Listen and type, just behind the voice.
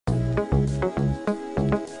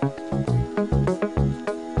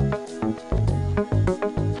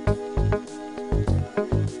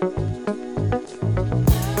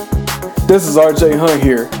This is RJ Hunt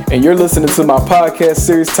here, and you're listening to my podcast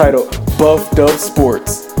series titled Buffed Up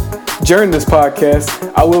Sports. During this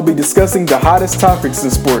podcast, I will be discussing the hottest topics in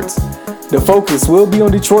sports. The focus will be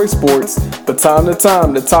on Detroit sports, but time to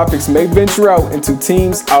time, the topics may venture out into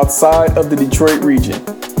teams outside of the Detroit region.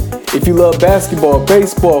 If you love basketball,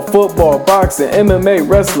 baseball, football, boxing, MMA,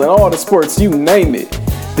 wrestling, all the sports, you name it,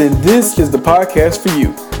 then this is the podcast for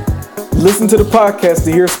you. Listen to the podcast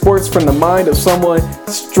to hear sports from the mind of someone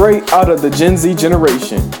straight out of the Gen Z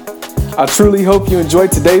generation. I truly hope you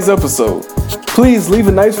enjoyed today's episode. Please leave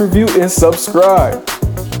a nice review and subscribe.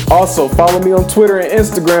 Also, follow me on Twitter and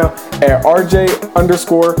Instagram at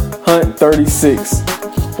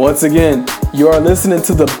RJ_Hunt36. Once again, you are listening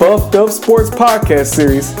to the Buffed Up Sports podcast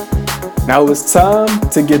series. Now it's time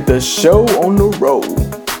to get the show on the road.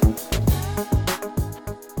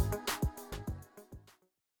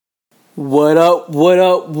 What up,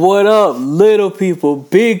 little people,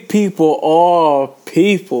 big people, all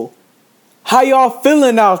people. How y'all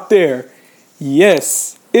feeling out there?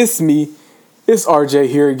 Yes, it's me. It's RJ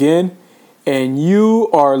here again, and you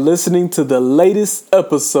are listening to the latest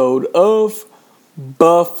episode of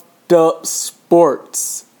Buffed Up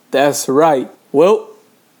Sports. That's right. Well,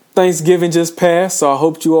 Thanksgiving just passed, so I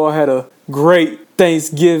hope you all had a great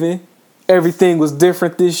Thanksgiving. Everything was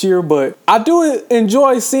different this year, but I do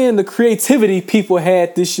enjoy seeing the creativity people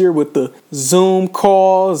had this year with the Zoom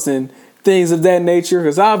calls and things of that nature,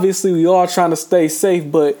 because obviously we all trying to stay safe,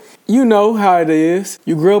 but you know how it is.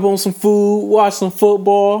 You grub on some food, watch some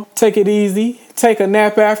football, take it easy, take a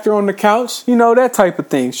nap after on the couch, you know, that type of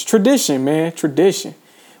things. Tradition, man, tradition.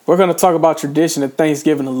 We're going to talk about tradition at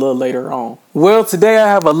Thanksgiving a little later on. Well, today I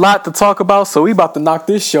have a lot to talk about, so we about to knock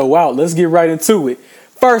this show out. Let's get right into it.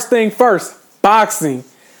 First thing first, boxing.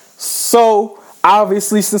 So,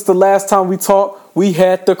 obviously, since the last time we talked, we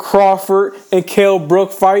had the Crawford and Kell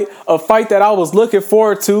Brook fight, a fight that I was looking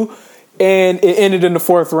forward to, and it ended in the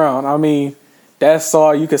fourth round. I mean, that's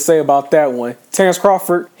all you could say about that one. Terrence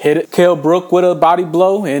Crawford hit Kell Brook with a body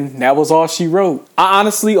blow, and that was all she wrote. I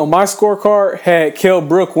honestly, on my scorecard, had Kell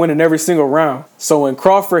Brook winning every single round. So when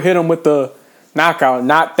Crawford hit him with the knockout,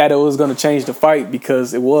 not that it was going to change the fight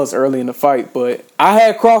because it was early in the fight, but I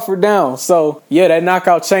had Crawford down. So yeah, that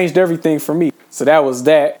knockout changed everything for me. So that was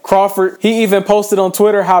that. Crawford, he even posted on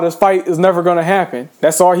Twitter how this fight is never going to happen.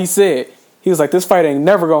 That's all he said. He was like, this fight ain't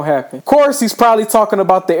never going to happen. Of course, he's probably talking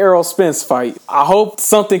about the Errol Spence fight. I hope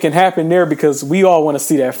something can happen there because we all want to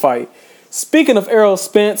see that fight. Speaking of Errol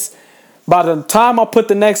Spence, by the time I put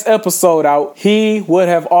the next episode out, he would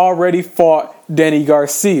have already fought Danny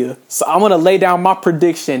Garcia. So I'm going to lay down my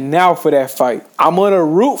prediction now for that fight. I'm going to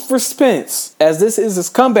root for Spence as this is his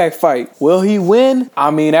comeback fight. Will he win?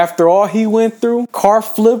 I mean, after all he went through, car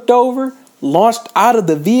flipped over, launched out of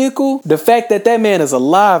the vehicle. The fact that that man is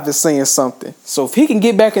alive is saying something. So if he can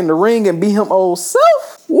get back in the ring and be him old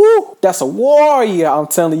self, woo, that's a warrior, I'm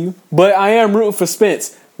telling you. But I am rooting for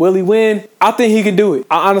Spence. Will he win? I think he can do it.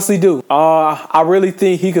 I honestly do. I really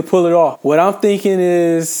think he could pull it off. What I'm thinking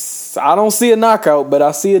is, I don't see a knockout, but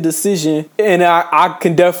I see a decision, and I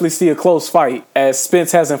can definitely see a close fight as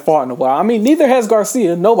Spence hasn't fought in a while. I mean, neither has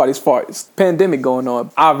Garcia. Nobody's fought. It's a pandemic going on.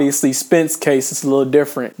 Obviously, Spence's case is a little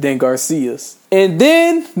different than Garcia's. And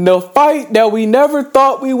then the fight that we never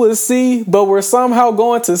thought we would see, but we're somehow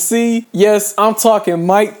going to see. Yes, I'm talking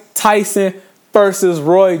Mike Tyson versus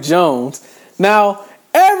Roy Jones. Now,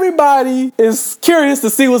 everybody is curious to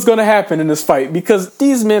see what's going to happen in this fight because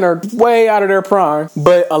these men are way out of their prime.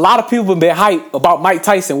 But a lot of people have been hyped about Mike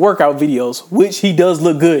Tyson workout videos, which he does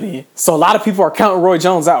look good in. So a lot of people are counting Roy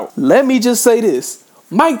Jones out. Let me just say this.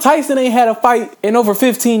 Mike Tyson ain't had a fight in over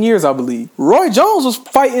 15 years, I believe. Roy Jones was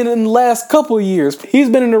fighting in the last couple of years. He's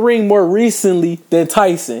been in the ring more recently than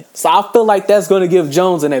Tyson. So I feel like that's going to give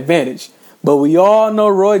Jones an advantage. But we all know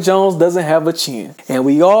Roy Jones doesn't have a chin. And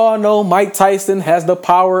we all know Mike Tyson has the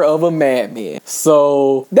power of a madman.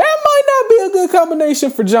 So that might not be a good combination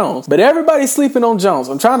for Jones. But everybody's sleeping on Jones.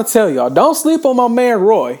 I'm trying to tell y'all, don't sleep on my man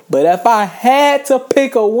Roy. But if I had to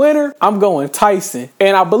pick a winner, I'm going Tyson.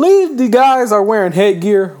 And I believe the guys are wearing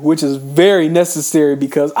headgear, which is very necessary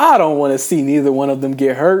because I don't want to see neither one of them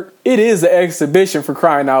get hurt. It is an exhibition, for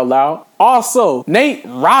crying out loud. Also, Nate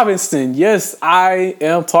Robinson. Yes, I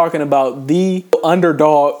am talking about the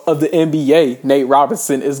underdog of the NBA. Nate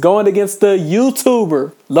Robinson is going against the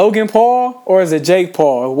YouTuber Logan Paul, or is it Jake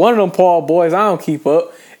Paul? One of them Paul boys. I don't keep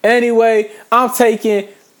up. Anyway, I'm taking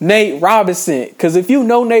Nate Robinson, because if you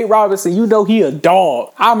know Nate Robinson, you know he a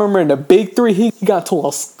dog. I remember in the Big Three, he got to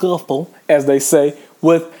a scuffle, as they say,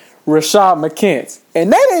 with Rashad McCants. And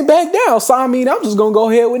Nate ain't back down, so I mean, I'm just going to go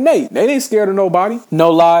ahead with Nate. Nate ain't scared of nobody.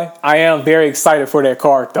 No lie, I am very excited for that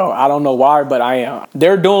card, though. I don't know why, but I am.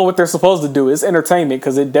 They're doing what they're supposed to do. It's entertainment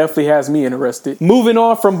because it definitely has me interested. Moving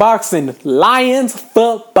on from boxing, Lions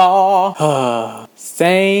football.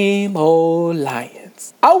 Same old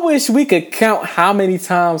Lions. I wish we could count how many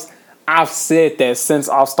times I've said that since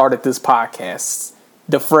I've started this podcast.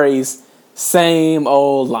 The phrase, same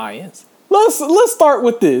old Lions. Let's start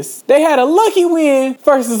with this. They had a lucky win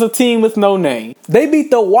versus a team with no name. They beat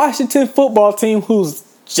the Washington football team, who's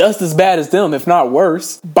just as bad as them, if not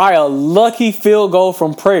worse, by a lucky field goal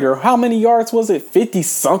from Prater. How many yards was it?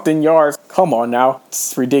 50-something yards. Come on now.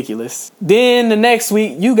 It's ridiculous. Then the next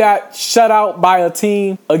week, you got shut out by a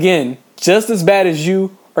team, again, just as bad as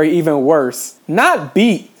you or even worse. Not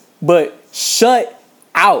beat, but shut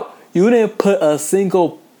out. You didn't put a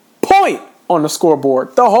single point on the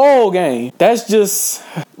scoreboard the whole game. That's just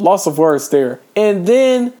loss of words there. And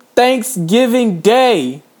then Thanksgiving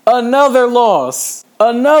Day, another loss.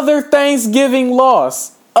 Another Thanksgiving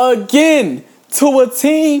loss. Again, to a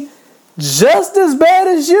team just as bad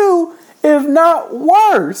as you, if not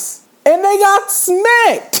worse. And they got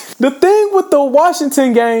smacked. The thing with the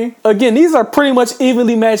Washington game, again, these are pretty much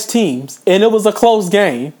evenly matched teams. And it was a close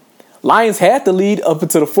game. Lions had the lead up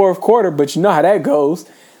until the fourth quarter, but you know how that goes.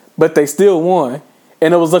 But they still won.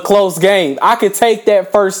 And it was a close game. I could take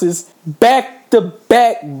that versus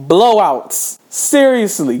back-to-back blowouts.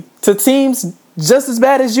 Seriously. To teams just as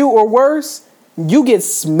bad as you or worse, you get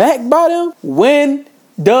smacked by them? When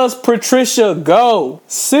does Patricia go?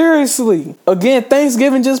 Seriously. Again,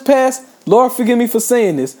 Thanksgiving just passed. Lord forgive me for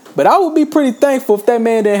saying this. But I would be pretty thankful if that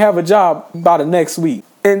man didn't have a job by the next week.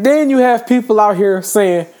 And then you have people out here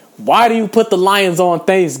saying, why do you put the Lions on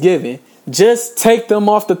Thanksgiving? Just take them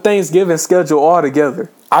off the Thanksgiving schedule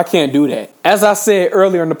altogether. I can't do that. As I said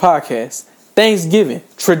earlier in the podcast, Thanksgiving,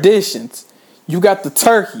 traditions. You got the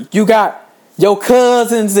turkey. You got your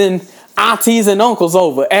cousins and aunties and uncles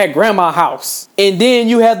over at grandma's house. And then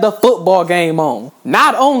you had the football game on.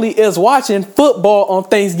 Not only is watching football on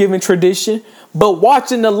Thanksgiving tradition, but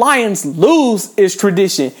watching the Lions lose is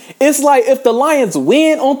tradition. It's like if the Lions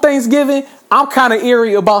win on Thanksgiving, I'm kind of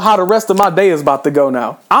eerie about how the rest of my day is about to go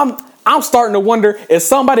now. I'm starting to wonder, is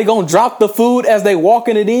somebody going to drop the food as they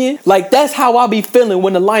walking it in? Like, that's how I be feeling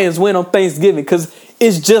when the Lions win on Thanksgiving, because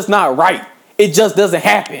it's just not right. It just doesn't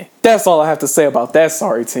happen. That's all I have to say about that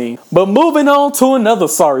sorry team. But moving on to another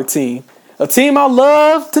sorry team. A team I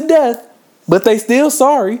love to death, but they still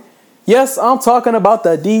sorry. Yes, I'm talking about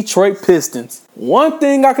the Detroit Pistons. One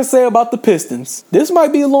thing I can say about the Pistons, this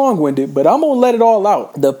might be long-winded, but I'm going to let it all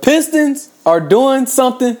out. The Pistons are doing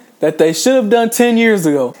something that they should have done 10 years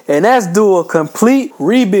ago, and that's do a complete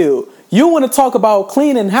rebuild. You want to talk about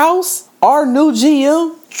cleaning house? Our new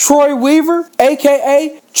GM, Troy Weaver,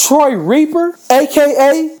 a.k.a. Troy Reaper,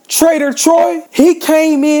 a.k.a. Trader Troy, he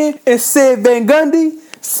came in and said, Van Gundy,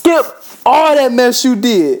 skip all that mess you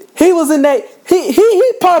did. He was in that,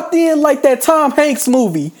 he popped in like that Tom Hanks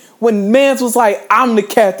movie when Mans was like, I'm the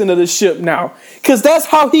captain of the ship now. Because that's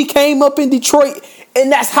how he came up in Detroit,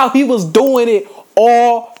 and that's how he was doing it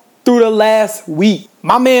all through the last week.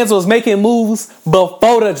 My mans was making moves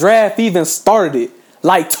before the draft even started.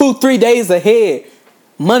 Like 2-3 days ahead.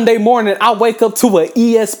 Monday morning, I wake up to an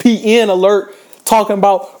ESPN alert talking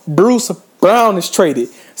about Bruce Brown is traded.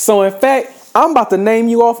 So in fact, I'm about to name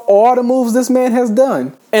you off all the moves this man has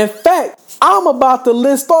done. In fact, I'm about to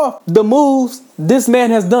list off the moves this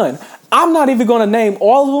man has done. I'm not even going to name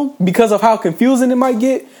all of them because of how confusing it might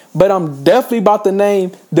get, but I'm definitely about to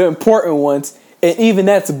name the important ones. And even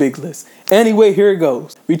that's a big list. Anyway, here it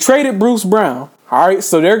goes. We traded Bruce Brown. All right,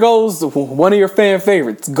 so there goes one of your fan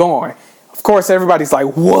favorites, gone. Of course, everybody's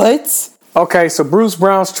like, what? Okay, so Bruce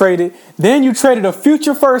Brown's traded. Then you traded a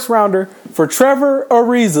future first rounder for Trevor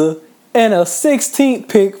Ariza and a 16th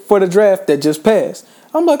pick for the draft that just passed.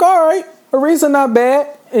 I'm like, all right, Ariza not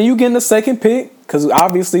bad. And you getting the second pick because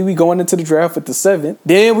obviously we going into the draft with the 7th.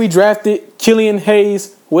 Then we drafted Killian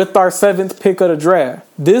Hayes with our 7th pick of the draft.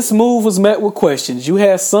 This move was met with questions. You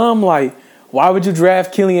had some like, why would you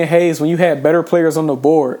draft Killian Hayes when you had better players on the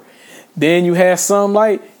board? Then you had some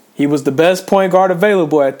like, he was the best point guard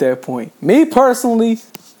available at that point. Me personally,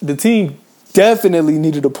 the team definitely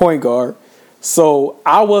needed a point guard. So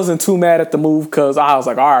I wasn't too mad at the move because I was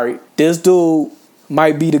like, all right, this dude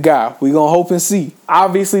might be the guy. We gonna hope and see.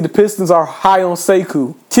 Obviously, the Pistons are high on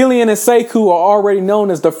Sekou. Killian and Sekou are already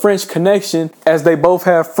known as the French connection as they both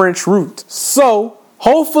have French roots. So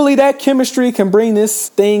Hopefully that chemistry can bring this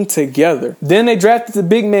thing together. Then they drafted the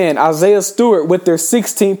big man, Isaiah Stewart, with their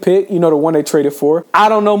 16th pick, the one they traded for. I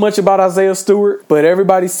don't know much about Isaiah Stewart, but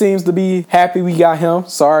everybody seems to be happy we got him.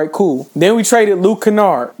 So, all right, cool. Then we traded Luke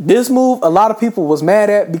Kennard. This move, a lot of people was mad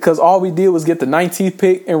at because all we did was get the 19th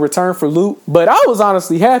pick in return for Luke. But I was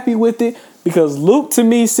honestly happy with it because Luke, to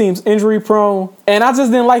me, seems injury prone. And I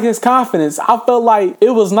just didn't like his confidence. I felt like it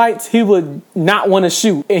was nights he would not want to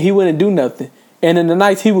shoot and he wouldn't do nothing. And in the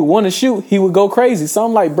nights he would want to shoot, he would go crazy. So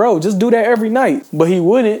I'm like, bro, just do that every night. But he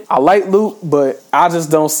wouldn't. I like Luke, but I just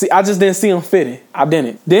didn't see him fitting. I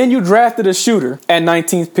didn't. Then you drafted a shooter at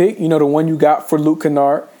 19th pick, the one you got for Luke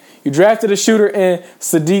Kennard. You drafted a shooter in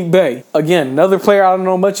Saddiq Bey. Again, another player I don't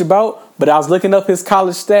know much about, but I was looking up his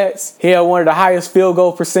college stats. He had one of the highest field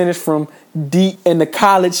goal percentage from deep in the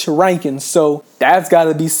college rankings. So that's got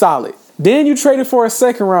to be solid. Then you traded for a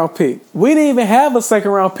second-round pick. We didn't even have a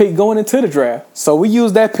second-round pick going into the draft. So we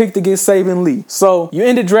used that pick to get Saben Lee. So you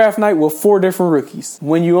ended draft night with 4 different rookies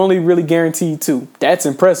when you only really guaranteed 2. That's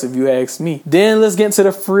impressive, you ask me. Then let's get into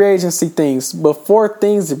the free agency things. Before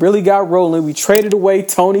things really got rolling, we traded away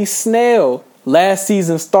Tony Snell. Last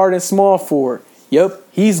season starting small forward. Yep,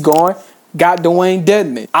 he's gone. Got Dwayne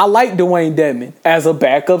Dedmon. I like Dwayne Dedmon as a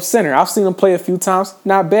backup center. I've seen him play a few times.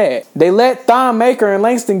 Not bad. They let Thon Maker and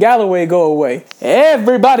Langston Galloway go away.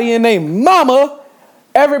 Everybody and their mama,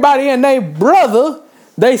 everybody and their brother,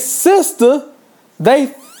 they sister, they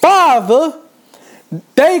father,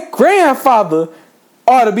 they grandfather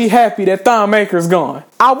ought to be happy that Thon Maker's gone.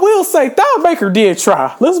 I will say Thon Maker did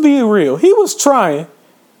try. Let's be real. He was trying.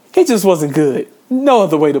 He just wasn't good. No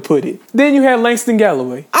other way to put it. Then you had Langston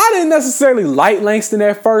Galloway. I didn't necessarily like Langston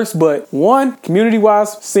at first, but one,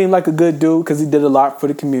 community-wise, seemed like a good dude because he did a lot for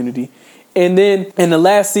the community. And then in the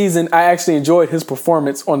last season, I actually enjoyed his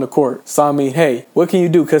performance on the court. So, I mean, hey, what can you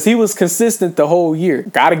do? Because he was consistent the whole year.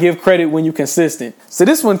 Got to give credit when you're consistent. So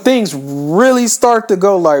this when things really start to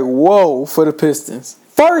go like, whoa, for the Pistons.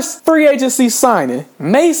 First free agency signing,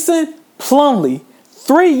 Mason Plumlee.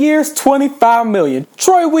 3 years, $25 million.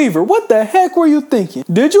 Troy Weaver, what the heck were you thinking?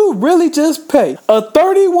 Did you really just pay a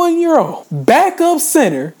 31-year-old backup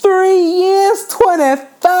center 3 years,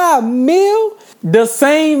 $25 million? The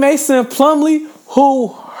same Mason Plumlee who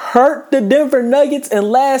hurt the Denver Nuggets in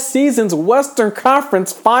last season's Western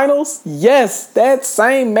Conference Finals? Yes, that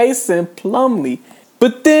same Mason Plumlee.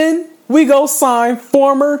 But then we go sign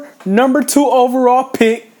former number 2 overall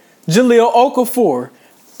pick Jahlil Okafor.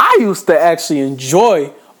 I used to actually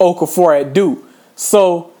enjoy Okafor at Duke.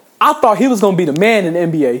 So I thought he was going to be the man in the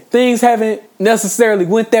NBA. Things haven't necessarily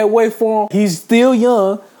went that way for him. He's still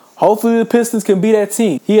young. Hopefully the Pistons can be that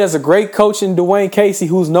team. He has a great coach in Dwayne Casey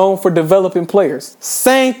who's known for developing players.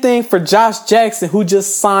 Same thing for Josh Jackson, who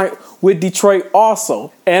just signed with Detroit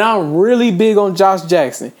also. And I'm really big on Josh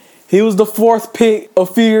Jackson. He was the 4th pick a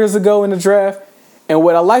few years ago in the draft. And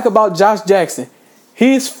what I like about Josh Jackson,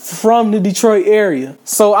 he's from the Detroit area.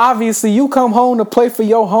 So obviously you come home to play for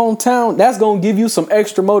your hometown, that's going to give you some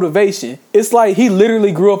extra motivation. It's like he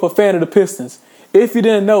literally grew up a fan of the Pistons. If you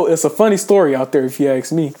didn't know, it's a funny story out there if you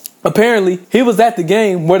ask me. Apparently, he was at the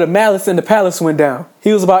game where the Malice and the Palace went down.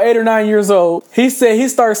 He was about 8 or 9 years old. He said he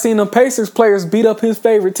started seeing them Pacers players beat up his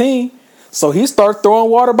favorite team. So he started throwing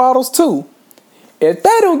water bottles too. If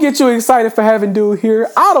that don't get you excited for having dude here,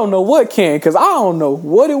 I don't know what can, because I don't know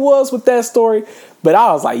what it was with that story. But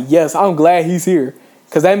I was like, yes, I'm glad he's here.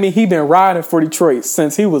 Because that means he's been riding for Detroit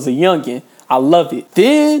since he was a youngin'. I love it.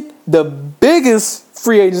 Then the biggest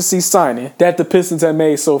free agency signing that the Pistons have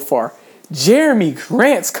made so far. Jeremy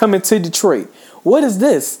Grant's coming to Detroit. What is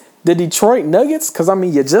this? The Detroit Nuggets? Because, I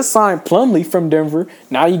mean, you just signed Plumlee from Denver.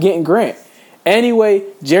 Now you're getting Grant. Anyway,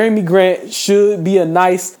 Jeremy Grant should be a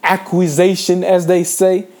nice acquisition, as they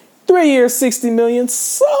say. 3 years, $60 million.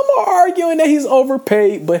 Some are arguing that he's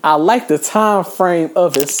overpaid, but I like the time frame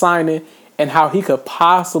of his signing and how he could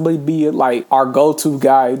possibly be like our go-to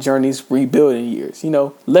guy during these rebuilding years.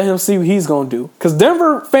 Let him see what he's going to do. Because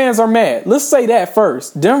Denver fans are mad. Let's say that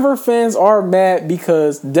first. Denver fans are mad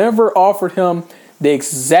because Denver offered him the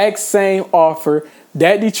exact same offer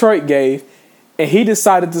that Detroit gave, and he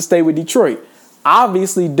decided to stay with Detroit.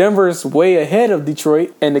 Obviously, Denver is way ahead of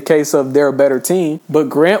Detroit in the case of they're a better team. But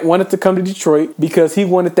Grant wanted to come to Detroit because he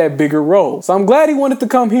wanted that bigger role. So I'm glad he wanted to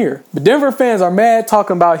come here. But Denver fans are mad,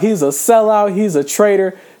 talking about he's a sellout, he's a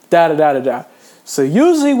traitor, da-da-da-da-da. So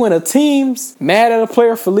usually when a team's mad at a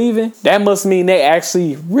player for leaving, that must mean they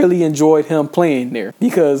actually really enjoyed him playing there.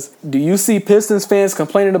 Because do you see Pistons fans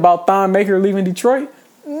complaining about Thon Maker leaving Detroit?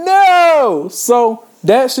 No! So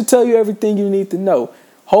that should tell you everything you need to know.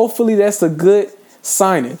 Hopefully that's a good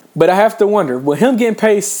signing. But I have to wonder, with him getting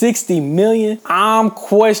paid $60 million, I'm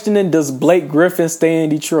questioning, does Blake Griffin stay in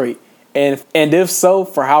Detroit? And if so,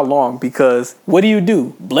 for how long? Because what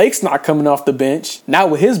do? Blake's not coming off the bench, not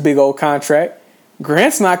with his big old contract.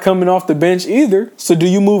 Grant's not coming off the bench either. So do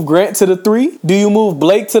you move Grant to the 3? Do you move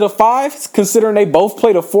Blake to the 5? Considering they both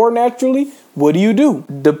play the 4 naturally, what do?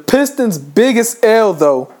 The Pistons' biggest L,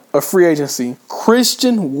 though, of free agency,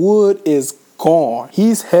 Christian Wood is gone.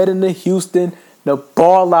 He's heading to Houston to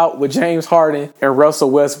ball out with James Harden and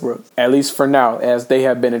Russell Westbrook, at least for now, as they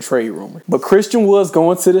have been in trade rumors. But Christian Wood's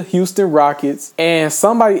going to the Houston Rockets, and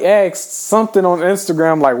somebody asked something on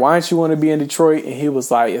Instagram like, why don't you want to be in Detroit? And he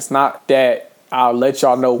was like, it's not that. I'll let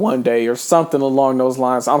y'all know one day, or something along those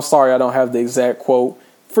lines. I'm sorry I don't have the exact quote.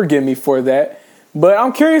 Forgive me for that. But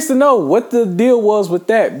I'm curious to know what the deal was with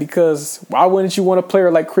that, because why wouldn't you want a player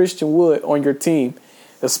like Christian Wood on your team,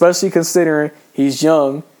 especially considering he's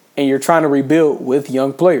young and you're trying to rebuild with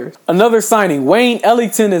young players. Another signing, Wayne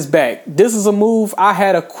Ellington is back. This is a move I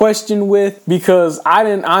had a question with because I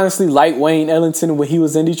didn't honestly like Wayne Ellington when he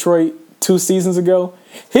was in Detroit 2 seasons ago.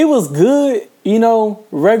 He was good,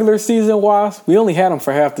 regular season wise. We only had him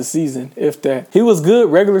for half the season, if that. He was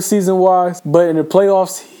good regular season wise, but in the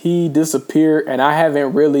playoffs, he disappeared, and I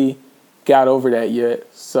haven't really got over that yet.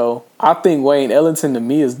 So I think Wayne Ellington to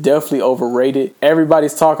me is definitely overrated.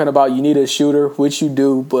 Everybody's talking about you need a shooter, which you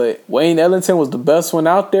do, but Wayne Ellington was the best one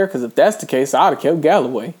out there, because if that's the case, I'd have kept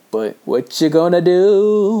Galloway. But what you gonna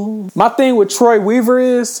do? My thing with Troy Weaver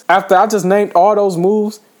is, after I just named all those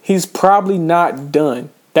moves, he's probably not done.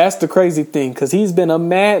 That's the crazy thing, because he's been a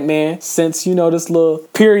madman since, this little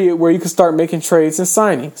period where you can start making trades and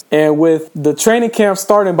signings. And with the training camp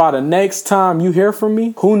starting by the next time you hear from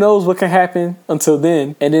me, who knows what can happen until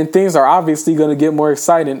then. And then things are obviously going to get more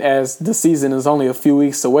exciting as the season is only a few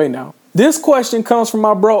weeks away now. This question comes from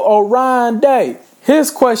my bro, Orion Day.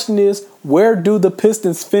 His question is, where do the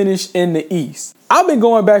Pistons finish in the East? I've been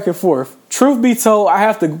going back and forth. Truth be told, I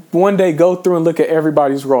have to one day go through and look at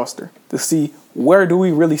everybody's roster to see where do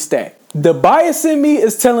we really stack. The bias in me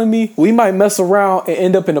is telling me we might mess around and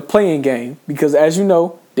end up in a play-in game because, as you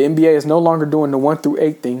know, the NBA is no longer doing the 1 through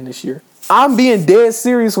 8 thing this year. I'm being dead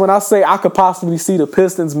serious when I say I could possibly see the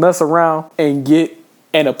Pistons mess around and get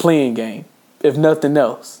in a play-in game, if nothing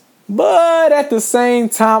else. But at the same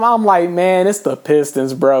time, I'm like, man, it's the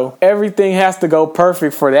Pistons, bro. Everything has to go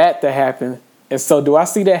perfect for that to happen. And so do I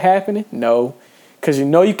see that happening? No. Because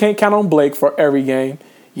you can't count on Blake for every game.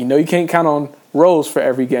 You can't count on Rose for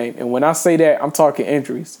every game. And when I say that, I'm talking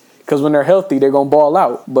injuries. Because when they're healthy, they're going to ball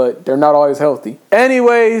out. But they're not always healthy.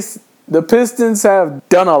 Anyways, the Pistons have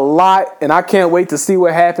done a lot. And I can't wait to see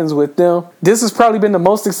what happens with them. This has probably been the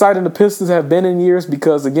most exciting the Pistons have been in years.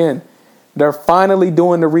 Because, again, they're finally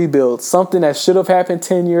doing the rebuild. Something that should have happened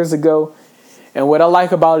 10 years ago. And what I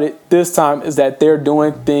like about it this time is that they're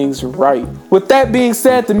doing things right. With that being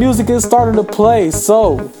said, the music is starting to play.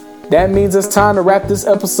 So that means it's time to wrap this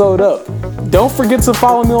episode up. Don't forget to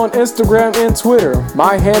follow me on Instagram and Twitter.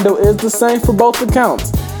 My handle is the same for both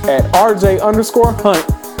accounts at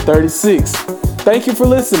RJ_Hunt36. Thank you for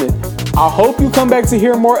listening. I hope you come back to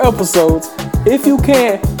hear more episodes. If you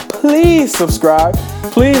can, please subscribe,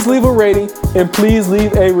 please leave a rating, and please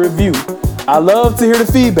leave a review. I love to hear the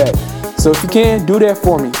feedback. So if you can, do that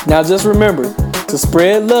for me. Now just remember to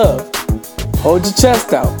spread love. Hold your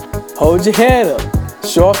chest out. Hold your head up.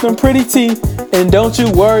 Show off them pretty teeth. And don't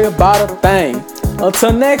you worry about a thing.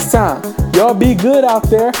 Until next time, y'all be good out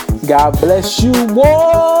there. God bless you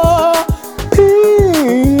all.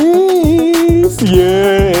 Peace.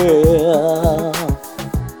 Yeah.